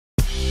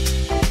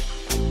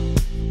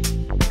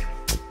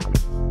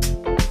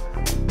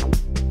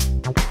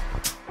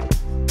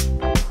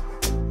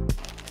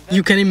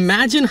You can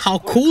imagine how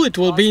cool it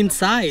will be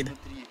inside.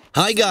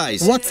 Hi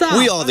guys! What's up?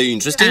 We are the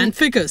Interesting and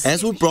Ficus.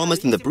 As we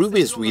promised in the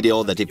previous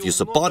video that if you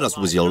support us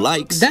with your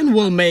likes, then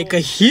we'll make a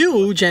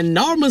huge,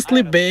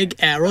 enormously big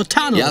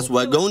AERO-TUNNel. Yes,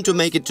 we're going to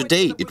make it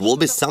today. It will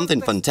be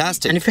something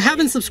fantastic. And if you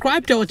haven't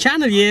subscribed to our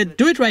channel yet,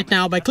 do it right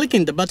now by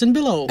clicking the button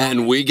below.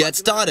 And we get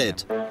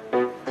started.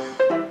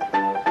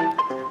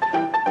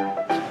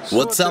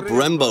 What's up,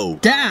 Rambo?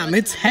 Damn,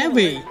 it's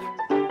heavy.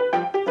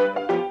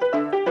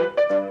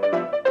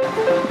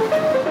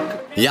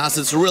 Yes,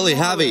 it's really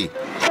heavy.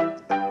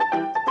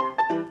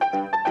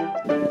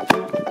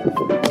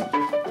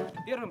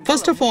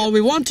 First of all,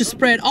 we want to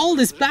spread all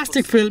this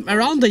plastic film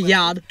around the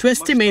yard to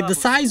estimate the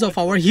size of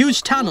our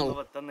huge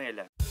tunnel.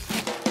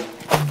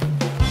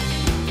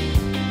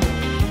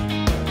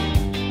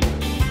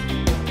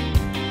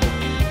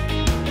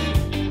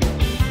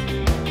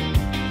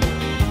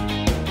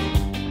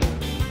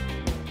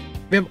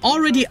 We have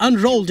already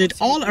unrolled it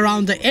all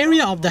around the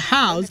area of the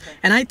house,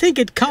 and I think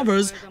it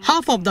covers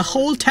half of the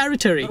whole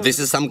territory. This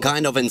is some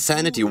kind of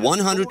insanity,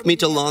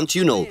 100-meter long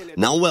tunnel.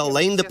 Now we're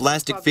laying the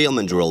plastic film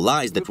and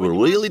realize that we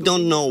really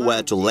don't know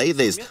where to lay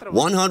this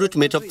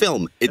 100-meter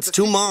film. It's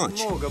too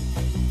much.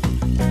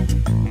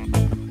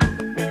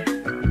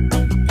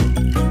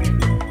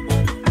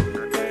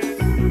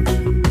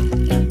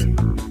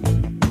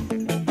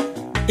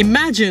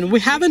 Imagine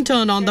we haven't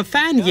turned on the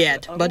fan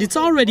yet, but it's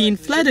already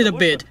inflated a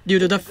bit due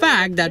to the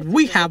fact that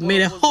we have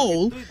made a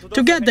hole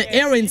to get the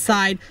air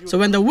inside, so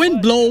when the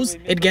wind blows,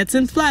 it gets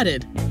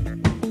inflated.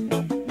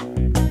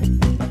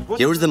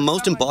 Here is the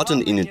most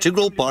important and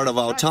integral part of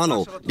our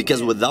tunnel,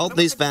 because without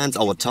these fans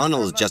our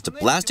tunnel is just a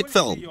plastic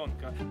film.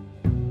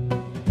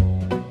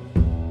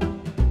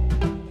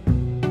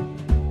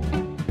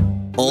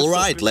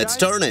 Alright, let's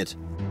turn it.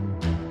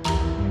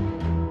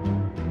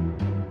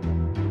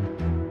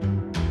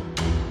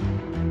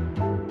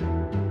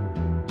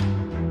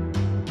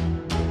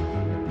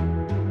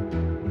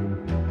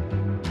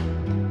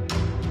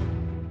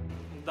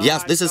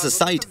 Yes, this is a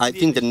sight. I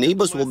think the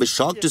neighbors will be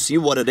shocked to see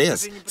what it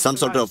is. Some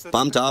sort of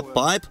pumped-up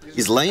pipe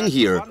is laying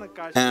here,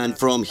 and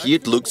from here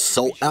it looks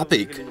so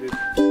epic.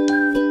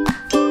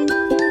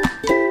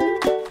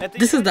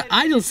 This is the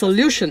ideal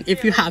solution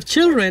if you have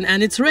children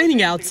and it's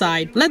raining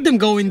outside. Let them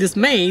go in this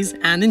maze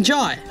and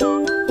enjoy.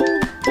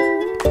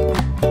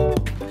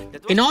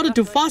 In order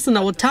to fasten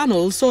our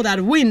tunnel so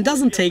that wind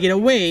doesn't take it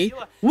away,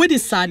 we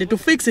decided to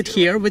fix it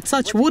here with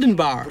such wooden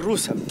bar.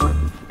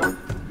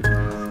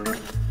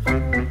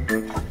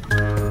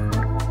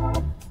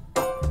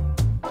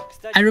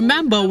 I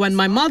remember when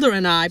my mother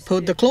and I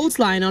put the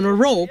clothesline on a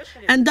rope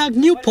and dug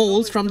new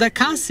poles from the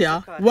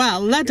acacia,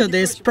 well, later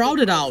they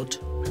sprouted out.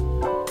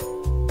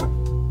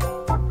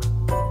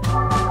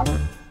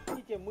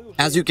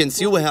 As you can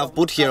see, we have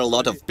put here a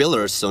lot of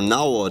pillars, so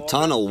now our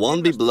tunnel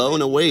won't be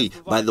blown away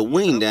by the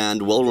wind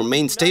and will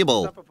remain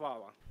stable.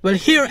 Well,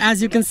 here,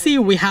 as you can see,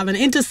 we have an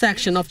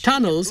intersection of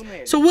tunnels,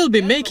 so we'll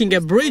be making a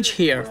bridge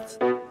here.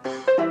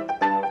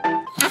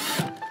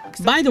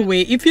 By the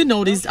way, if you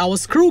noticed, our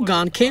screw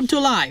gun came to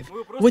life.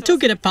 We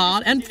took it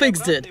apart and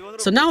fixed it,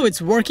 so now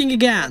it's working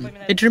again.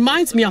 It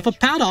reminds me of a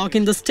paddock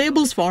in the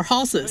stables for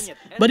horses,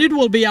 but it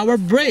will be our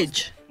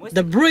bridge.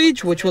 The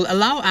bridge which will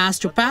allow us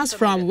to pass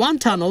from one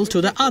tunnel to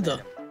the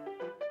other.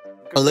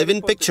 A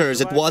living picture as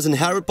it was in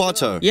Harry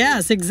Potter.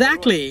 Yes,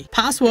 exactly.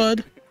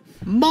 Password.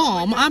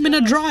 Mom, I'm in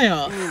a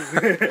dryer.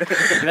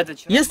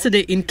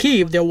 Yesterday in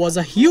Kiev there was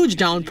a huge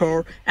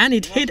downpour and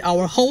it hit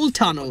our whole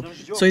tunnel,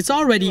 so it's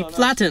already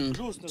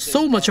flattened.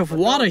 So much of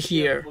water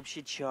here.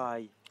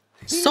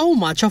 So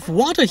much of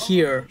water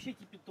here.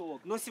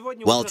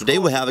 Well, today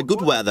we have a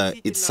good weather.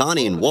 It's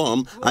sunny and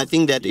warm. I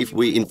think that if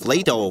we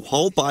inflate our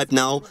whole pipe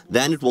now,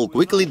 then it will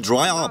quickly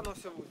dry up.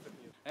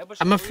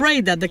 I'm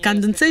afraid that the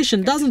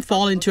condensation doesn't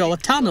fall into our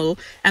tunnel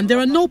and there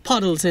are no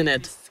puddles in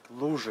it.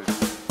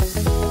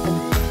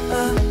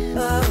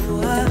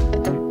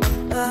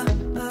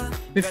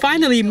 We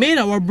finally made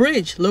our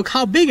bridge. Look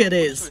how big it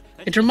is.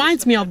 It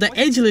reminds me of the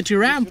agility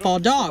ramp for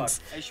dogs.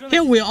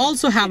 Here we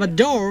also have a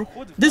door.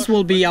 This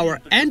will be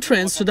our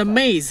entrance to the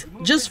maze,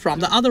 just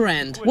from the other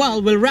end.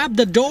 Well, we'll wrap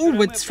the door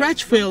with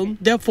stretch film,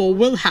 therefore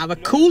we'll have a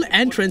cool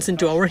entrance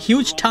into our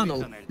huge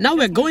tunnel. Now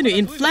we're going to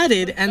inflate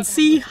it and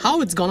see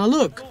how it's gonna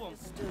look.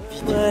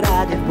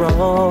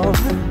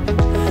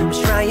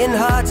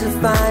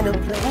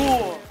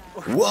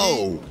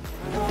 Whoa!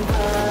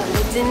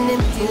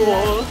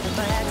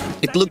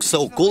 It looks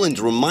so cool and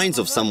reminds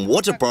of some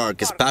water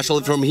park,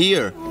 especially from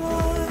here.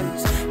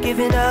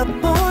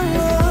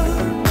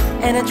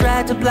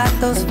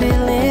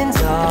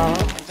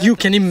 You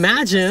can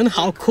imagine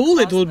how cool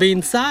it will be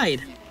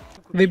inside.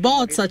 We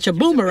bought such a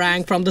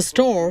boomerang from the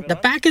store. The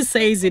package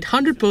says it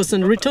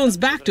 100% returns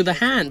back to the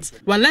hands.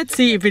 Well, let's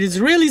see if it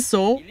is really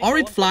so or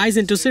it flies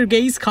into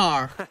Sergei's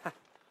car.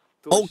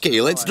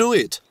 Okay, let's do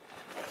it.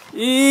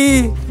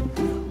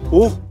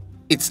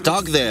 It's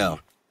stuck there.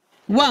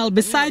 Well,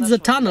 besides the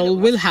tunnel,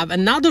 we'll have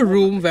another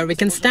room where we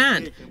can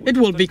stand. It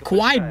will be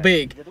quite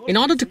big. In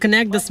order to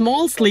connect the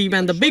small sleeve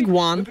and the big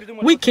one,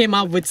 we came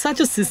up with such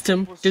a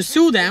system to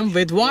sew them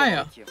with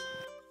wire.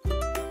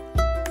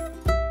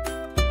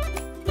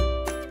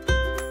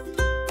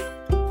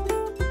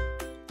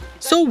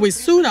 So we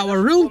sewed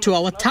our room to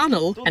our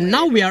tunnel, and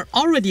now we are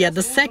already at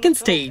the second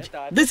stage.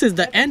 This is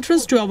the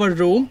entrance to our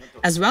room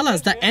as well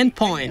as the end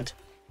point.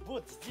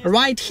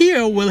 Right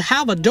here we'll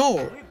have a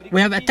door. We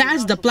have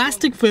attached the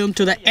plastic film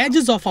to the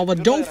edges of our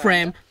door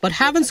frame but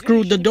haven't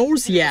screwed the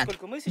doors yet,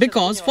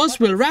 because first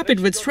we'll wrap it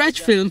with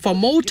stretch film for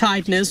more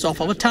tightness of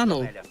our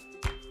tunnel.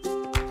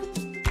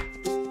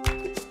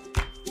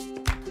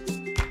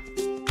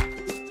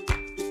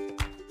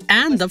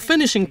 And the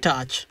finishing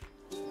touch.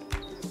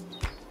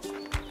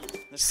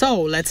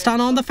 So let's turn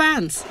on the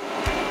fans.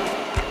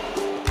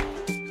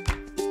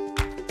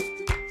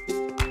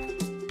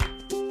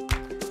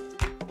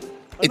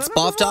 It's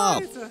puffed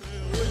up.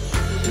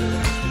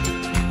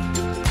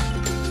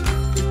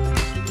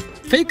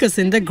 Focus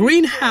in the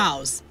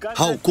greenhouse.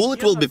 How cool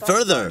it will be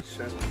further.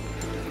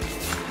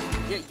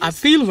 I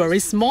feel very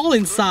small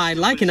inside,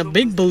 like in a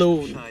big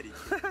balloon.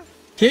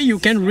 Here you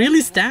can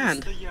really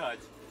stand.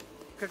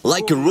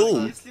 Like a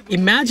room.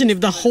 Imagine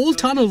if the whole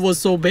tunnel was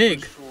so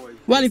big.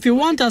 Well, if you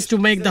want us to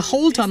make the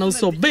whole tunnel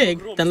so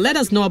big, then let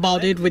us know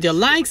about it with your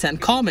likes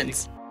and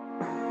comments.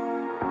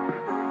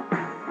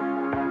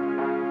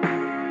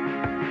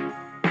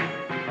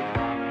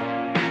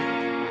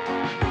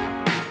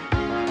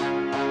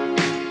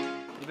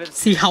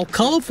 See how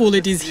colorful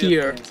it is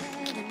here.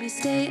 We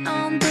stay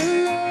on the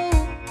low.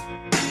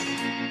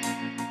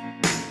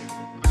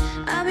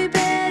 I'll be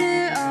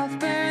better off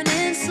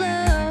burning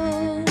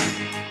slow.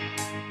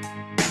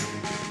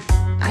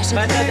 I should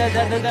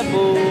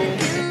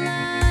in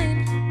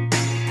line,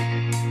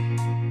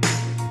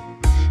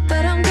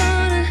 but I'm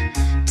gonna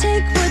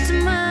take what's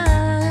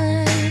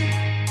mine.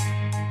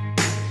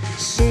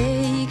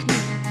 Shake me,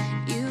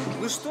 you.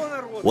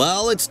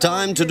 Well, it's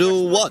time to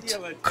do what?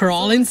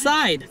 Crawl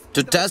inside.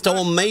 To test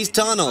our maze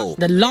tunnel.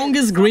 The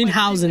longest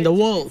greenhouse in the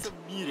world.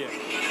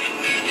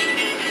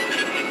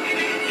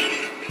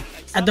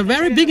 At the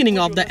very beginning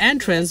of the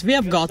entrance, we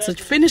have got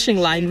such finishing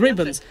line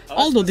ribbons,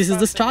 although this is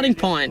the starting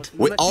point.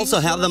 We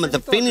also have them at the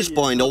finish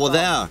point over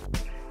there.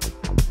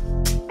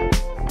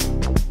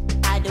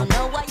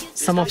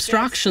 Some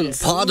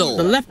obstructions. Puddle.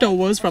 The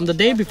leftovers from the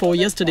day before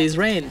yesterday's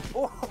rain.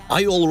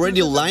 Are you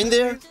already lying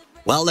there?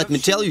 Well, let me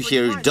tell you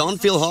here, you don't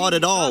feel hot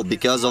at all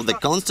because of the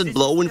constant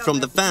blowing from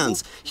the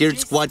fans. Here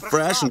it's quite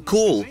fresh and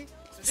cool.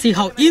 See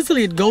how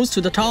easily it goes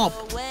to the top.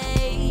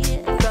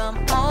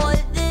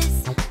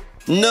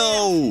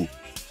 No!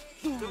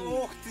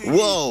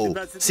 Whoa!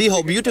 See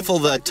how beautiful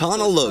the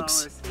tunnel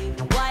looks.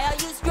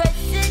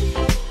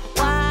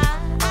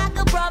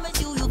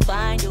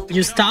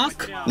 You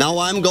stuck? Now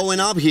I'm going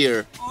up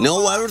here.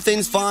 No,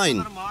 everything's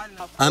fine.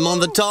 I'm on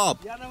the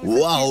top.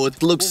 Wow,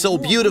 it looks so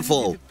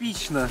beautiful.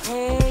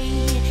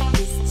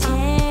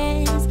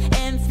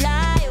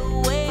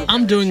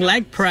 I'm doing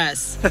leg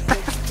press.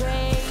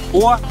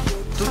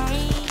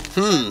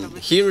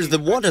 Here is the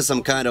water,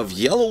 some kind of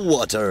yellow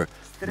water.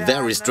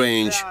 Very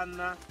strange.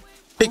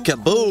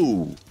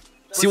 Peekaboo!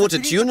 See what a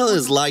tunnel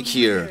is like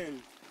here.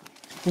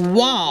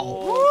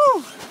 Wow!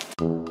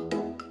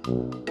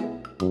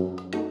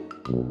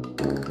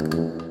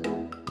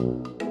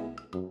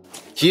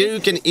 Here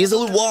you can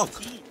easily walk.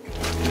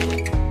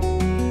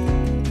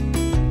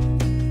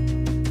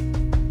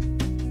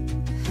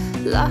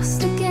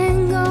 Lost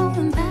again,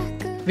 going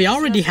back. We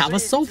already have a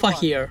sofa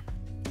here.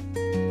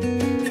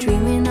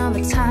 Dreaming of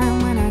a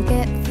time when I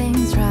get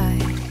things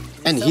right.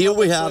 And here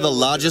we have the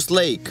largest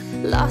lake.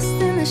 Lost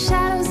in the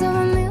shadows of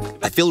a million.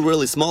 I feel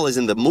really small as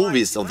in the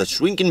movies of the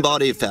shrinking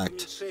body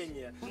effect.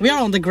 We are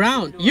on the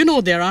ground. You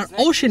know there are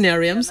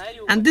oceanariums,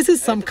 and this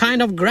is some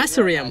kind of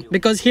grassarium,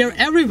 because here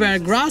everywhere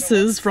grass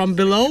is from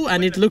below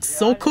and it looks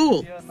so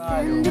cool.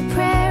 Send a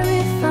prayer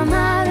if I'm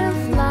out of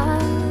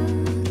luck.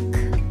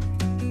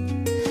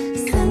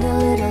 Send a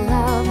little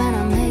love and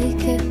I'll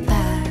make it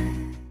back.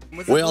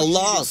 We are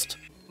lost.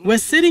 We're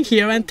sitting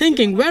here and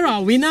thinking, where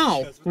are we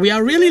now? We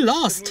are really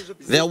lost.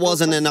 There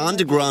wasn't an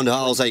underground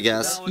house, I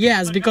guess.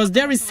 Yes, because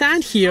there is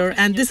sand here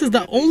and this is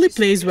the only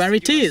place where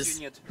it is.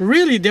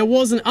 Really, there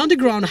was an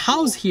underground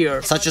house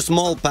here. Such a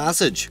small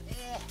passage.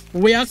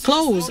 We are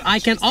close. I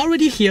can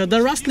already hear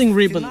the rustling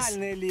ribbons.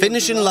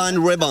 Finishing line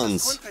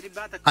ribbons.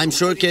 I'm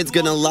sure kids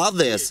gonna love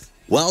this.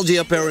 Well,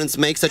 dear parents,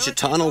 make such a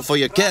tunnel for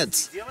your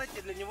kids.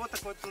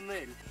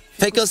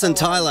 Focus in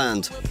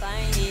Thailand.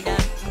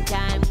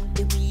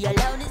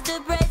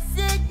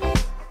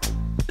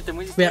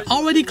 We are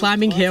already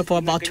climbing here for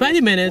about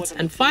 20 minutes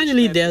and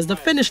finally there's the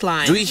finish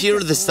line. Do you hear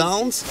the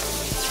sounds?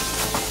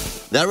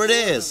 There it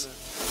is.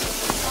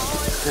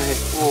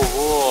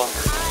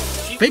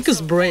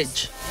 Biggest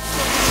bridge.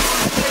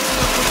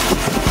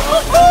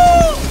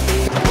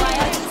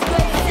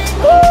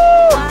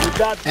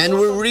 And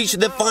we reached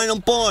the final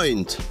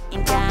point.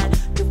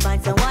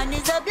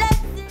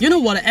 You know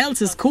what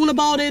else is cool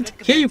about it?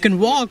 Here you can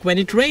walk when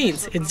it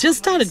rains. It just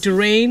started to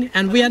rain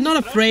and we are not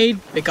afraid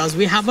because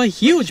we have a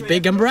huge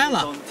big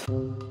umbrella.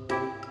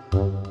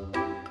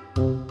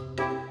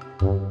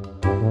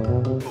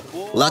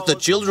 Let the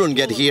children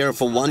get here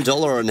for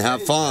 $1 and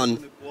have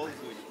fun.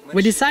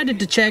 We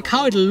decided to check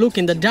how it'll look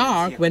in the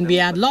dark when we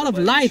add a lot of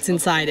lights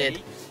inside it.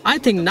 I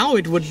think now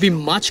it would be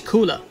much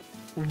cooler.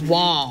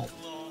 Wow!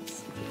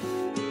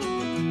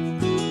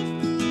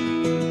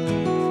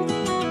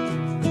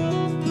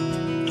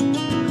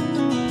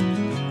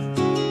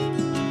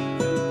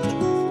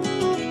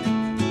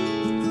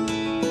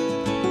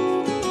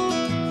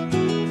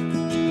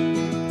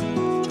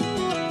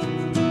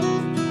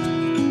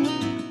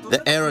 The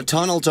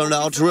AERO-TUNNEL turned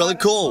out really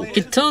cool.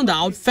 It turned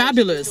out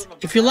fabulous.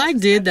 If you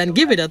liked it, then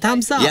give it a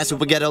thumbs up. Yes, if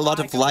we get a lot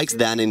of likes,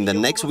 then in the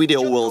next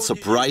video we'll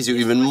surprise you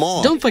even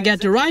more. Don't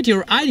forget to write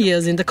your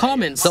ideas in the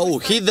comments. So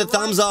hit the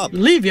thumbs up,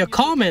 Leave your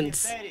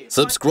comments.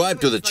 subscribe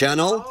to the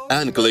channel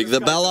and click the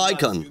bell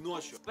icon.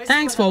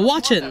 Thanks for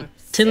watching.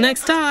 Till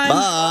next time.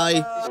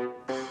 Bye!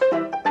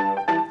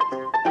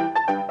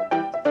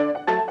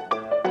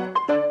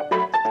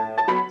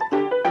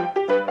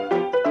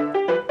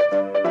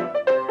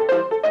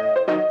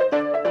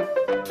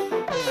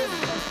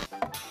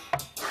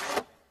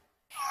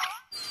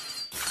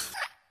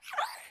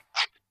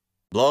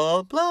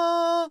 Blah,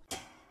 blah.